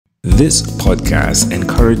This podcast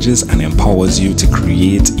encourages and empowers you to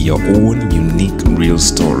create your own unique real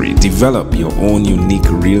story, develop your own unique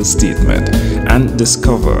real statement, and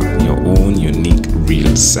discover your own unique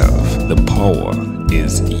real self. The power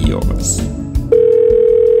is yours.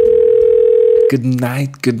 Good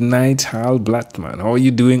night, Hal S.Blatman. How are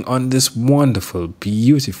you doing on this wonderful,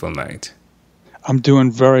 beautiful night? I'm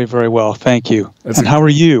doing very, very well. Thank you. And how are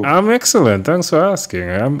you? I'm excellent. Thanks for asking.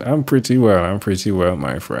 I'm pretty well. I'm pretty well,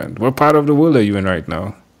 my friend. What part of the world are you in right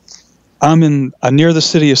now? I'm in near the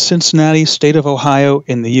city of Cincinnati, state of Ohio,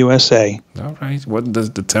 in the USA. All right. What does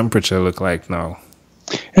the temperature look like now?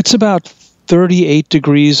 It's about 38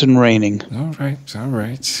 degrees and raining. All right.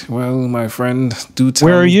 Well, my friend, do tell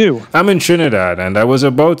me. Where are you? I'm in Trinidad, and I was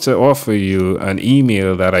about to offer you an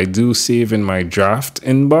email that I do save in my draft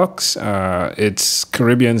inbox. It's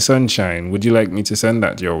Caribbean Sunshine. Would you like me to send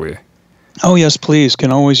that your way? Oh, yes, please.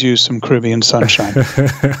 Can always use some Caribbean sunshine.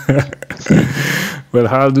 Well,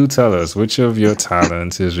 Hal, do tell us, which of your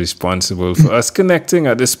talents is responsible for us connecting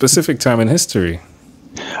at this specific time in history?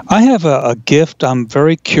 I have a gift. I'm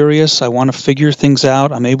very curious. I want to figure things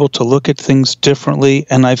out. I'm able to look at things differently,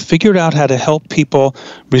 and I've figured out how to help people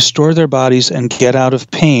restore their bodies and get out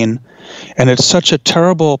of pain. And it's such a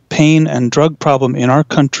terrible pain and drug problem in our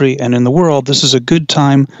country and in the world. This is a good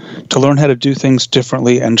time to learn how to do things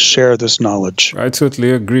differently and share this knowledge. I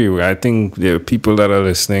totally agree. I think there are people that are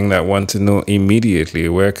listening that want to know immediately,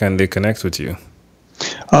 where can they connect with you?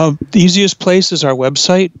 The easiest place is our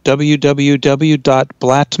website,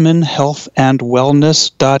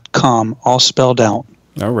 www.blatmanhealthandwellness.com, all spelled out.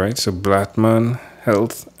 All right, so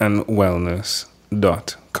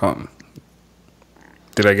blatmanhealthandwellness.com.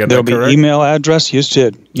 Did I get that correct? There'll be email address. You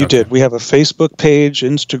did. You did. We have a Facebook page,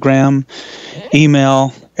 Instagram,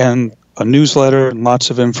 email, and a newsletter, and lots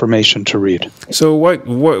of information to read. So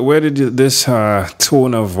where did this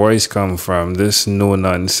tone of voice come from? This no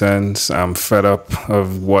nonsense, I'm fed up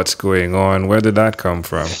of what's going on. Where did that come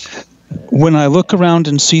from? When I look around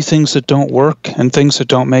and see things that don't work and things that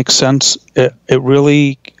don't make sense, it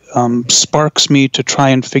really sparks me to try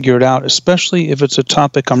and figure it out, especially if it's a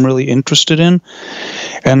topic I'm really interested in.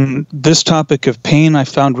 And this topic of pain I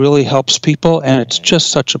found really helps people, and it's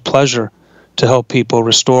just such a pleasure to help people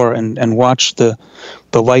restore and watch the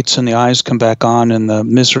lights in the eyes come back on and the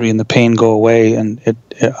misery and the pain go away. And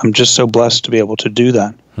I'm just so blessed to be able to do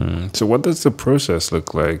that. So what does the process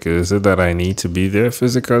look like? Is it that I need to be there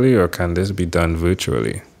physically, or can this be done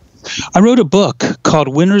virtually? I wrote a book called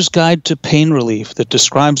Winner's Guide to Pain Relief that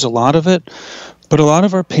describes a lot of it, but a lot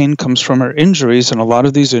of our pain comes from our injuries, and a lot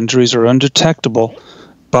of these injuries are undetectable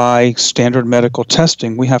by standard medical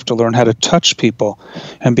testing. We have to learn how to touch people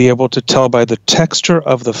and be able to tell by the texture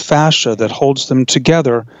of the fascia that holds them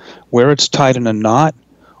together where it's tied in a knot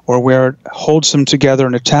or where it holds them together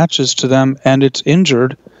and attaches to them and it's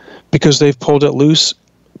injured because they've pulled it loose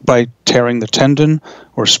by tearing the tendon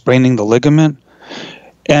or spraining the ligament.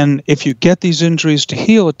 And if you get these injuries to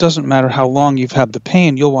heal, it doesn't matter how long you've had the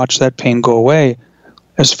pain, you'll watch that pain go away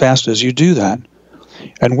as fast as you do that.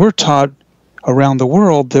 And we're taught around the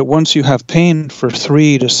world that once you have pain for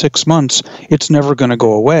 3 to 6 months, it's never going to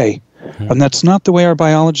go away. And that's not the way our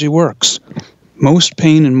biology works. Most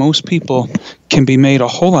pain in most people can be made a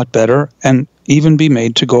whole lot better and even be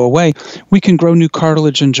made to go away. We can grow new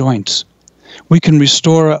cartilage in joints. We can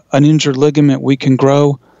restore an injured ligament. We can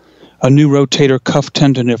grow a new rotator cuff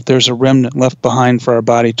tendon if there's a remnant left behind for our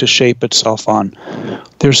body to shape itself on.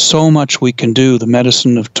 There's so much we can do. The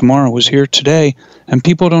medicine of tomorrow is here today, and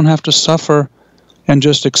people don't have to suffer and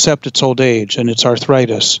just accept its old age and its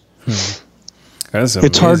arthritis. That's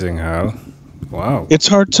amazing, Hal. Wow. It's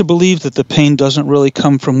hard to believe that the pain doesn't really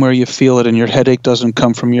come from where you feel it and your headache doesn't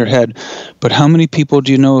come from your head. But how many people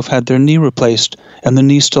do you know have had their knee replaced and the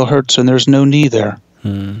knee still hurts and there's no knee there?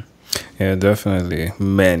 Yeah, definitely.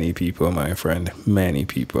 Many people, my friend. Many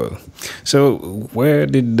people. So where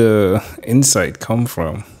did the insight come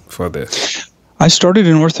from for this? I started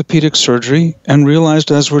in orthopedic surgery and realized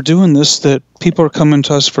as we're doing this that people are coming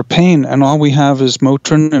to us for pain and all we have is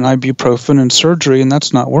Motrin and ibuprofen and surgery, and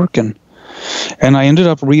that's not working. And I ended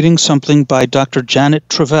up reading something by Dr. Janet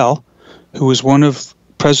Travell, who was one of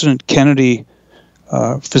President Kennedy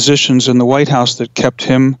physicians in the White House that kept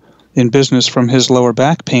him in business from his lower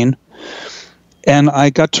back pain. And I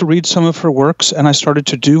got to read some of her works, and I started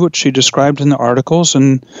to do what she described in the articles,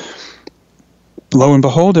 and lo and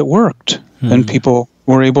behold, it worked. And people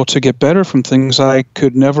were able to get better from things I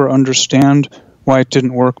could never understand why it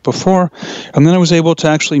didn't work before. And then I was able to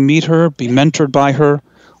actually meet her, be mentored by her,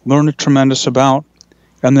 learn a tremendous about,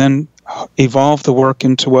 and then evolve the work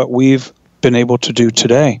into what we've been able to do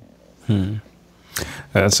today.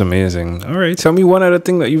 That's amazing. All right. Tell me one other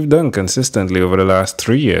thing that you've done consistently over the last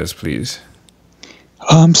 3 years, please.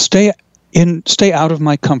 Stay out of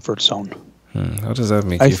my comfort zone. How does that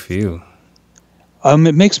make you feel?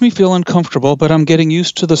 It makes me feel uncomfortable, but I'm getting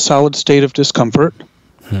used to the solid state of discomfort.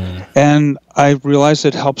 And I realize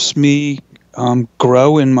it helps me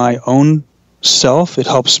grow in my own self. It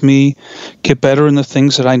helps me get better in the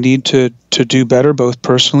things that I need to do better, both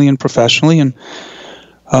personally and professionally. And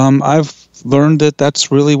I've learned that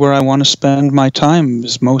that's really where I want to spend my time,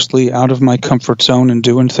 is mostly out of my comfort zone and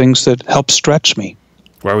doing things that help stretch me.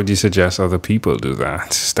 Why would you suggest other people do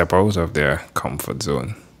that? Step out of their comfort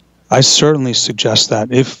zone. I certainly suggest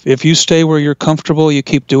that. If you stay where you're comfortable, you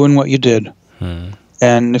keep doing what you did.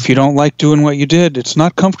 And if you don't like doing what you did, it's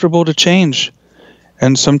not comfortable to change.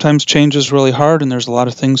 And sometimes change is really hard, and there's a lot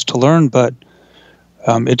of things to learn, but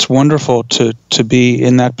it's wonderful to be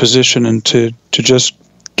in that position and to just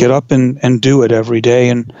get up and do it every day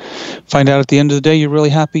and find out at the end of the day you're really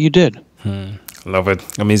happy you did. Love it.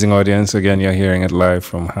 Amazing audience. Again, you're hearing it live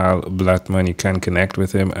from Hal Blatman. You can connect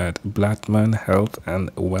with him at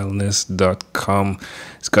blatmanhealthandwellness.com.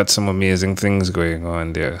 It's got some amazing things going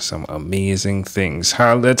on there. Some amazing things.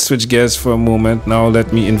 Hal, let's switch gears for a moment. Now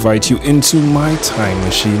let me invite you into my time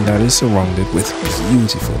machine that is surrounded with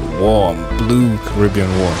beautiful, warm, blue Caribbean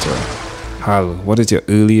water. Hal, what is your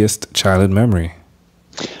earliest childhood memory?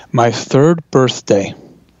 My 3rd birthday.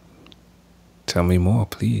 Tell me more,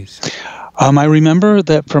 please. I remember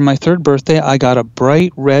that for my 3rd birthday, I got a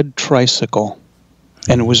bright red tricycle,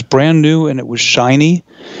 and it was brand new and it was shiny.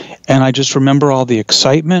 And I just remember all the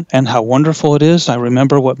excitement and how wonderful it is. I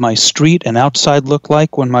remember what my street and outside looked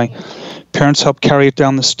like when my parents helped carry it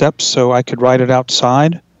down the steps so I could ride it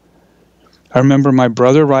outside. I remember my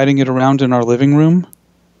brother riding it around in our living room.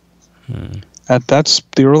 That's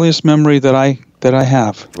the earliest memory that I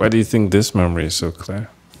have. Why do you think this memory is so clear?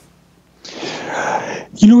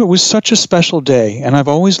 You know, it was such a special day, and I've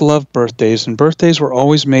always loved birthdays, and birthdays were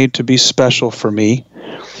always made to be special for me.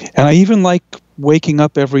 And I even like waking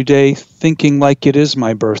up every day thinking like it is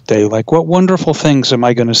my birthday, like what wonderful things am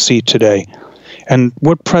I going to see today, and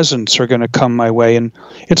what presents are going to come my way. And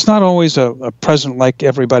it's not always a present like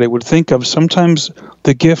everybody would think of. Sometimes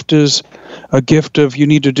the gift is a gift of you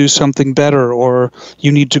need to do something better, or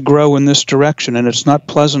you need to grow in this direction, and it's not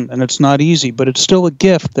pleasant and it's not easy, but it's still a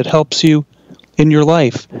gift that helps you in your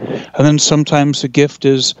life. And then sometimes the gift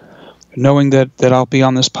is knowing that I'll be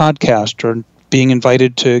on this podcast or being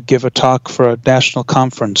invited to give a talk for a national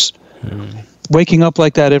conference. Waking up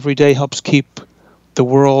like that every day helps keep the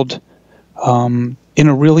world in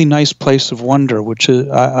a really nice place of wonder, which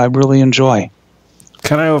I really enjoy.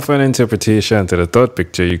 Can I offer an interpretation to the thought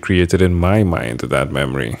picture you created in my mind of that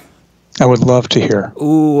memory? I would love to hear.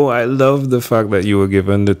 Oh, I love the fact that you were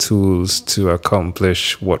given the tools to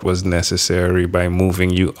accomplish what was necessary by moving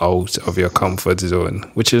you out of your comfort zone,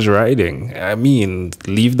 which is riding. I mean,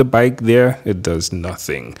 leave the bike there, it does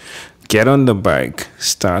nothing. Get on the bike,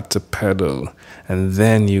 start to pedal, and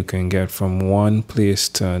then you can get from one place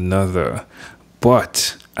to another.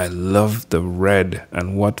 But I love the red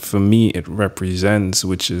and what for me it represents,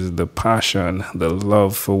 which is the passion, the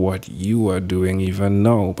love for what you are doing even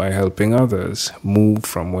now by helping others move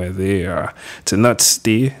from where they are, to not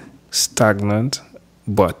stay stagnant,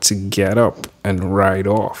 but to get up and ride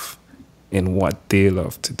off in what they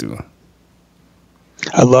love to do.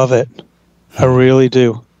 I love it. I really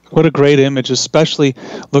do. What a great image, especially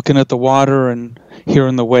looking at the water and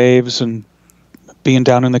hearing the waves and being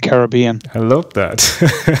down in the Caribbean. I love that.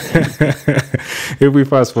 If we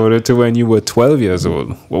fast forward to when you were 12 years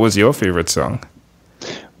old, what was your favorite song?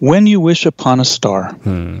 When You Wish Upon a Star.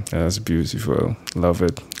 That's beautiful. Love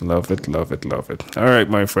it, love it, love it, love it. All right,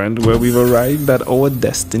 my friend, well, we've arrived at our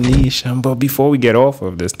destination. But before we get off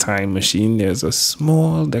of this time machine, there's a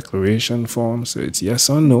small declaration form. So it's yes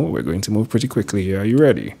or no. We're going to move pretty quickly here. Are you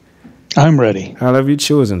ready? I'm ready. How have you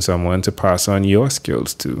chosen someone to pass on your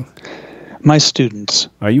skills to? My students.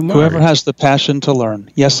 Are you married? Whoever has the passion to learn.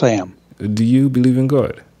 Yes, I am. Do you believe in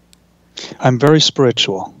God? I'm very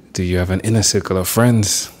spiritual. Do you have an inner circle of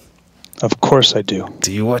friends? Of course I do.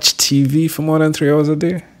 Do you watch TV for more than 3 hours a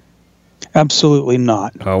day? Absolutely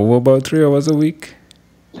not. How about 3 hours a week?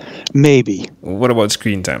 Maybe. What about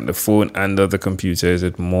screen time? The phone and the computer, is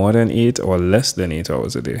it more than 8 or less than 8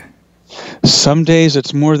 hours a day? Some days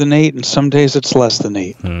it's more than 8 and some days it's less than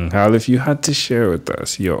 8. Hal, if you had to share with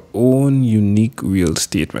us your own unique real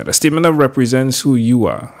statement, a statement that represents who you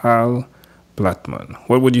are, Hal Blatman,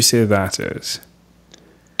 what would you say that is?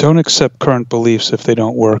 Don't accept current beliefs if they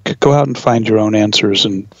don't work. Go out and find your own answers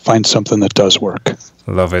and find something that does work.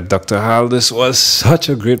 Love it. Dr. Hal, this was such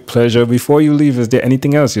a great pleasure. Before you leave, is there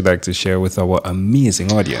anything else you'd like to share with our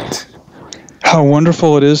amazing audience? How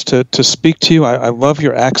wonderful it is to speak to you. I love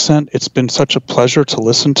your accent. It's been such a pleasure to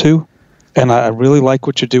listen to. And I really like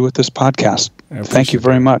what you do with this podcast. Thank you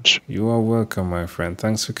very much. You are welcome, my friend.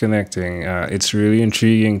 Thanks for connecting. It's really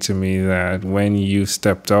intriguing to me that when you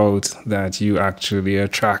stepped out, that you actually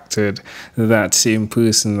attracted that same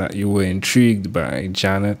person that you were intrigued by,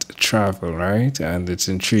 Janet Travell, right? And it's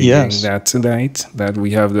intriguing that tonight that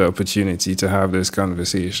we have the opportunity to have this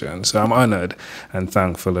conversation. So I'm honored and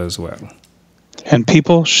thankful as well. And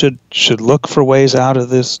people should look for ways out of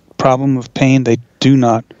this problem of pain. They do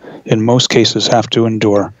not, in most cases, have to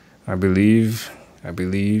endure. I believe. Dr.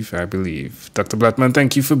 Blatman,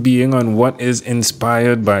 thank you for being on What is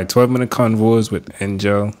Inspired by 12-Minute Convos with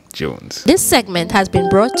Angel Jones. This segment has been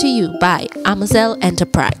brought to you by Amazell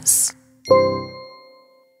Enterprise.